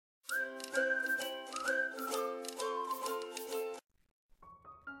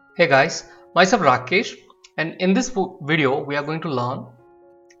Hey guys, myself Rakesh, and in this video we are going to learn,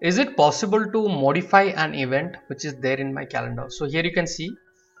 is it possible to modify an event which is there in my calendar? So here you can see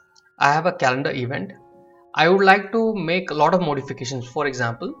I have a calendar event. I would like to make a lot of modifications. For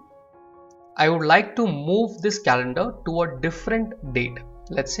example, I would like to move this calendar to a different date.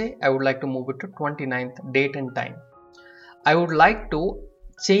 Let's say I would like to move it to 29th date and time. I would like to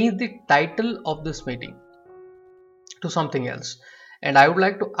change the title of this meeting to something else, and I would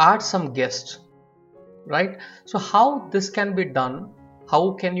like to add some guests, right? So how this can be done,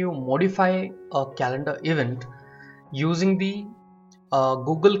 how can you modify a calendar event using the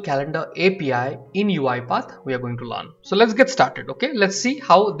Google Calendar API in UiPath, we are going to learn. So let's get started. Okay, let's see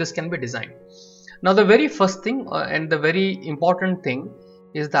how this can be designed. Now the very first thing and the very important thing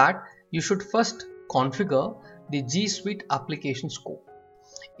is that you should first configure the G Suite application scope.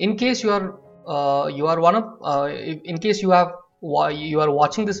 In case you are in case you are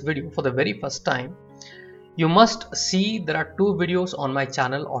watching this video for the very first time, you must see there are two videos on my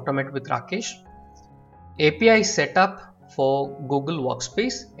channel, Automate with Rakesh, API setup for Google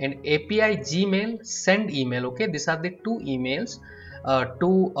Workspace and API Gmail send email. Okay, these are the two emails,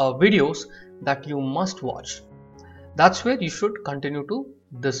 two videos that you must watch. That's where you should continue to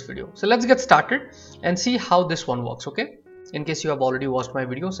this video. So let's get started and see how this one works. Okay, in case you have already watched my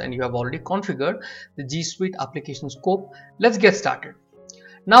videos and you have already configured the G Suite application scope, let's get started.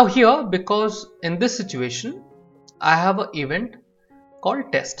 Now here, because in this situation I have an event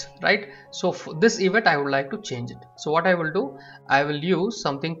called test, right? So for this event I would like to change it. So what I will do, I will use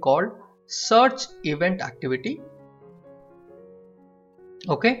something called search event activity.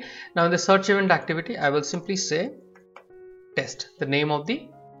 Okay, now in the search event activity I will simply say test, the name of the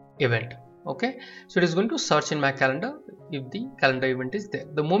event. Okay, so it is going to search in my calendar if the calendar event is there.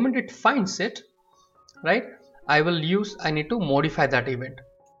 The moment it finds it, right, I need to modify that event.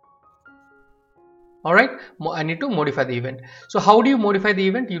 Alright, I need to modify the event. So how do you modify the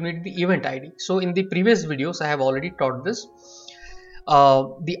event? You need the event ID. So in the previous videos I have already taught this,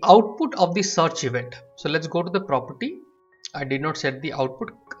 the output of the search event. So let's go to the property. I did not set the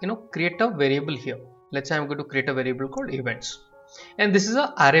output, create a variable here. Let's say I'm going to create a variable called events, and this is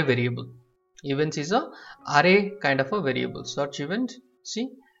a array variable. Events is a array kind of a variable. Search event, see,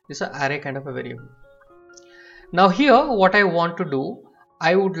 this is a array kind of a variable. Now here what I want to do,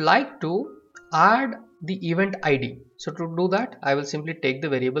 I would like to add the event ID. So to do that I will simply take the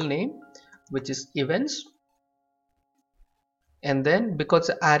variable name, which is events, and then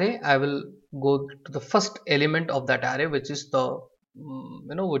because array I will go to the first element of that array, which is the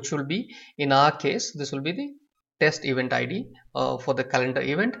which will be, in our case this will be the test event ID for the calendar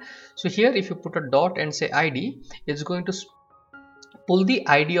event. So here if you put a dot and say ID, it's going to pull the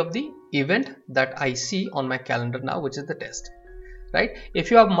ID of the event that I see on my calendar now, which is the test, right? If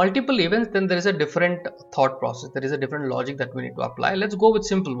you have multiple events, then there is a different thought process, there is a different logic that we need to apply. Let's go with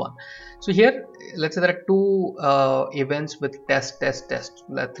simple one. So here let's say there are two events with test,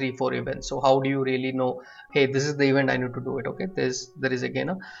 3-4 events. So how do you really know, hey, this is the event I need to do it? Okay, there is again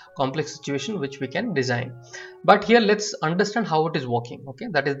a complex situation which we can design, but here let's understand how it is working. Okay,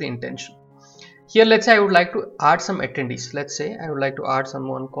 that is the intention. Here let's say I would like to add some attendees. Let's say I would like to add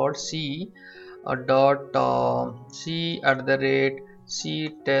someone called C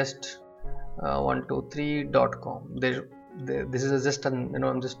ctest123.com. This is just an,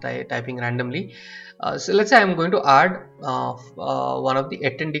 I'm just typing randomly. So let's say I'm going to add one of the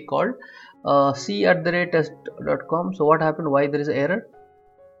attendee called c@test.com. So what happened? Why there is an error?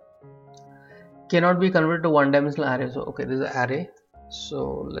 Cannot be converted to one-dimensional array. So okay, this is an array,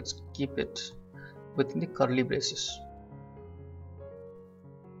 so let's keep it within the curly braces.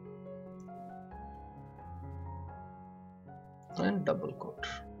 And double quote.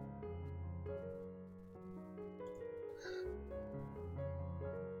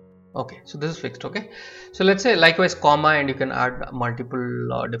 Okay, so this is fixed. Okay, so let's say likewise comma, and you can add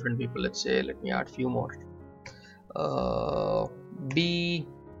multiple different people. Let's say, let me add few more. B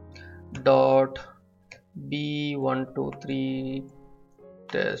dot b123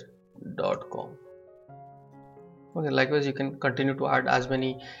 test.com. Okay, likewise you can continue to add as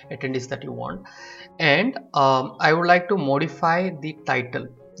many attendees that you want, and I would like to modify the title.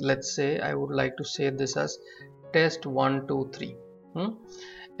 Let's say I would like to say this as test 123,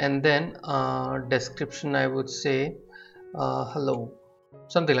 and then description I would say hello,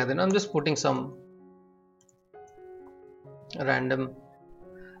 something like that. I'm just putting some random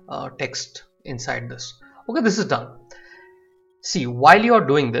text inside this. Okay, this is done. See, while you are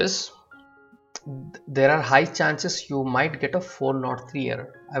doing this, there are high chances you might get a 403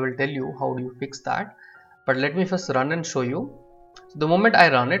 error. I will tell you how do you fix that, but let me first run and show you. So the moment I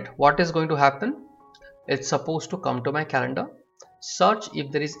run it, what is going to happen? It's supposed to come to my calendar, search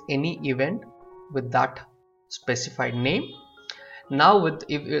if there is any event with that specified name. Now with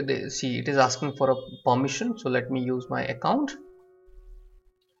if see, it is asking for a permission, so let me use my account,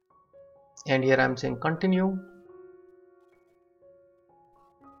 and here I'm saying continue,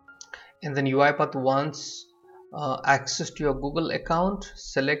 and then UiPath wants access to your Google account.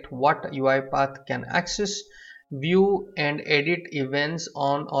 Select what UiPath can access, view and edit events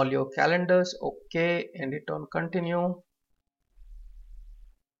on all your calendars. Okay, and hit on continue.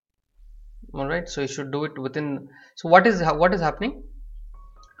 All right, so you should do it within. So what is happening?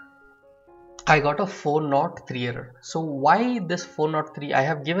 I got a 403 error. So why this 403? I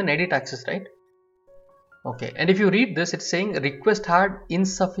have given edit access, right? Okay, and if you read this, it's saying request had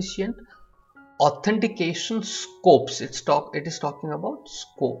insufficient authentication scopes. It is talking about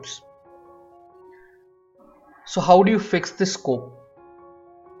scopes. So how do you fix this scope?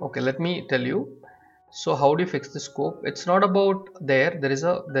 Okay, let me tell you. So how do you fix the scope? It's not about there is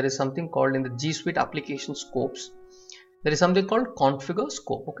something called in the G Suite application scopes. There is something called configure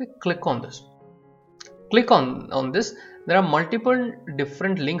scope. Okay, click on this. Click on this. There are multiple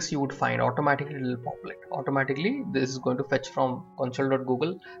different links you would find. Automatically it will populate. Automatically this is going to fetch from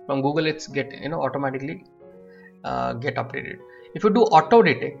console.google. From Google it's automatically get updated. If you do auto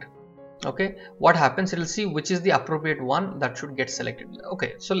detect, okay, what happens, it will see which is the appropriate one that should get selected.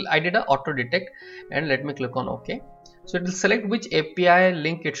 Okay, so I did a auto detect, and let me click on OK. So it will select which API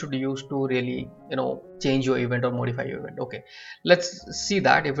link it should use to really change your event or modify your event. Okay, let's see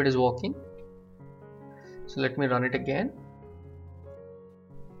that if it is working. So let me run it again.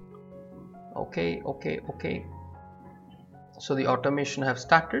 Okay. So the automation have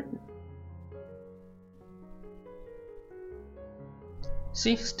started.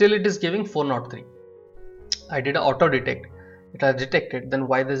 See, still it is giving 403. I did an auto detect, it has detected. Then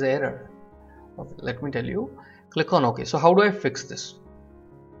why there's an error? Okay, let me tell you. Click on OK. So how do I fix this?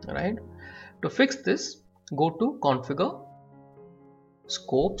 All right, to fix this, go to configure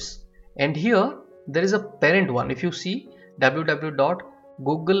scopes, and here there is a parent one. If you see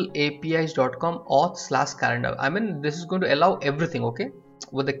www.googleapis.com/calendar, I mean this is going to allow everything. Okay,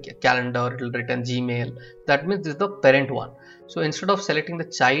 with the calendar it will return Gmail. That means this is the parent one. So instead of selecting the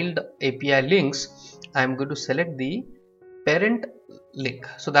child API links, I am going to select the parent link.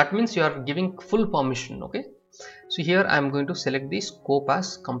 So that means you are giving full permission. Okay, so here I am going to select the scope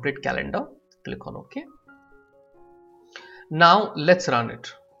as complete calendar. Click on OK. Now let's run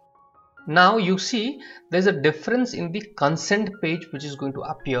it. Now you see there's a difference in the consent page which is going to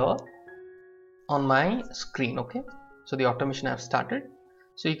appear on my screen. Okay, so the automation I have started.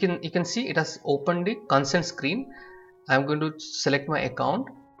 So you can see it has opened the consent screen. I'm going to select my account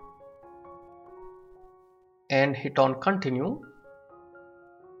and hit on continue.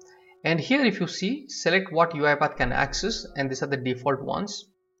 And here if you see, select what UiPath can access, and these are the default ones.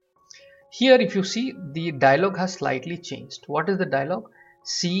 Here if you see, the dialog has slightly changed. What is the dialog?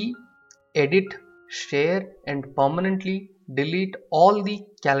 See, edit, share and permanently delete all the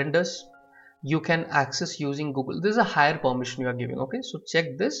calendars you can access using Google. This is a higher permission you are giving. Okay, so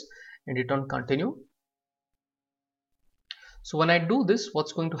check this and hit on continue. So when I do this,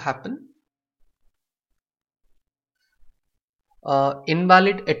 what's going to happen?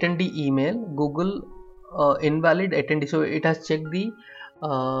 Invalid attendee email, Google invalid attendee. So it has checked the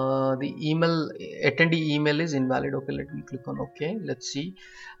email, attendee email is invalid. Okay, let me click on OK. Let's see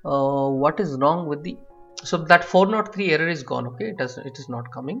what is wrong with the. So that 403 error is gone. Okay, it is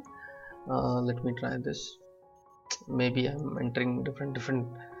not coming. Let me try this. Maybe I'm entering different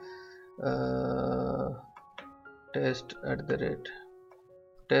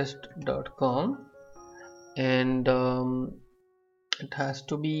test@test.com, and it has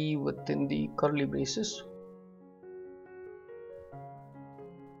to be within the curly braces,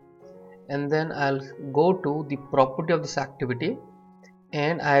 and then I'll go to the property of this activity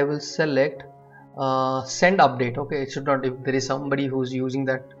and I will select send update. Okay, it should not, if there is somebody who's using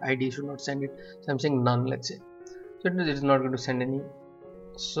that ID, should not send it. So I'm saying none, let's say. So it is not going to send any.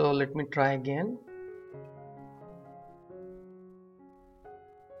 So let me try again.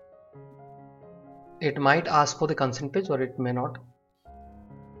 It might ask for the consent page or it may not.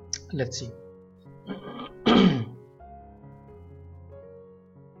 Let's see.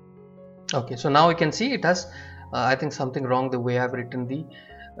 Okay, so now you can see it has I think something wrong the way I've written the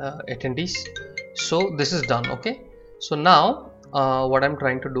attendees. So this is done. Okay, so now what I'm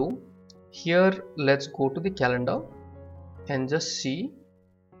trying to do here, let's go to the calendar and just see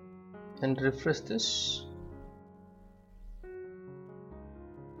and refresh this,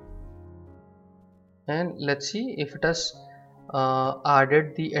 and let's see if it has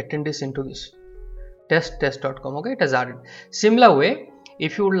added the attendees into this test.com. Okay, it has added. Similar way,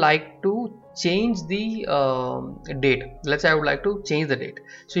 if you would like to change the date, let's say I would like to change the date,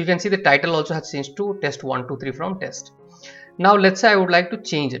 so you can see the title also has changed to test 123 from test. Now let's say I would like to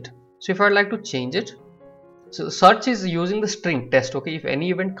change it. So if I would like to change it, so search is using the string test. Okay, if any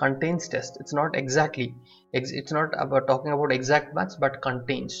event contains test, it's not exactly, it's not about talking about exact match, but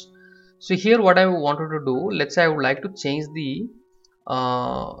contains. So here what I wanted to do, let's say I would like to change the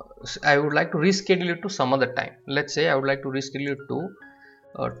I would like to reschedule it to some other time. Let's say I would like to reschedule it to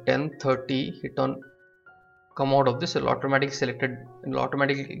 10:30. Hit on come out of this, it'll automatically selected, it'll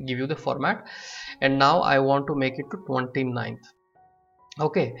automatically give you the format. And now I want to make it to 29th.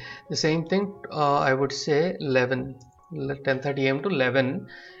 Okay, the same thing, I would say 11, 10:30 am to 11,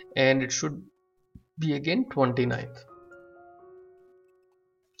 and it should be again 29th.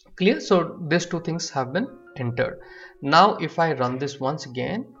 Clear? So these two things have been entered. Now if I run this once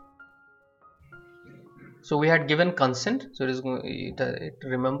again, so we had given consent, so it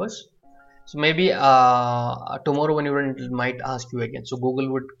remembers. So maybe tomorrow when you run it might ask you again, so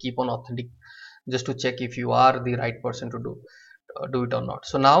Google would keep on authentic just to check if you are the right person to do it or not.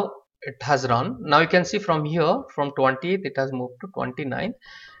 So now it has run. Now you can see from here, from 20th it has moved to 29th,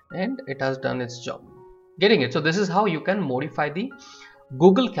 and it has done its job. Getting it? So this is how you can modify the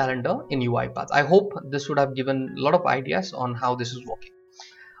Google Calendar in UiPath. I hope this would have given a lot of ideas on how this is working.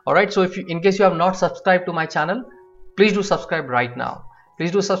 Alright, so if you, in case you have not subscribed to my channel, please do subscribe right now.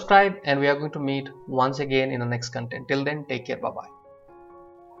 Please do subscribe, and we are going to meet once again in the next content. Till then, take care. Bye bye.